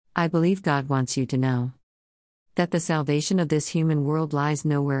I believe God wants you to know that the salvation of this human world lies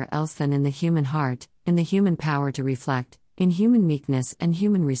nowhere else than in the human heart, in the human power to reflect, in human meekness and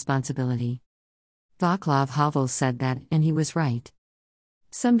human responsibility. Václav Havel said that, and he was right.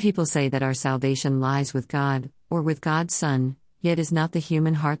 Some people say that our salvation lies with God, or with God's Son, yet is not the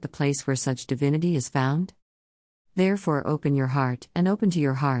human heart the place where such divinity is found? Therefore open your heart, and open to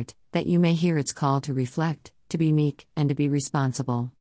your heart, that you may hear its call to reflect, to be meek, and to be responsible.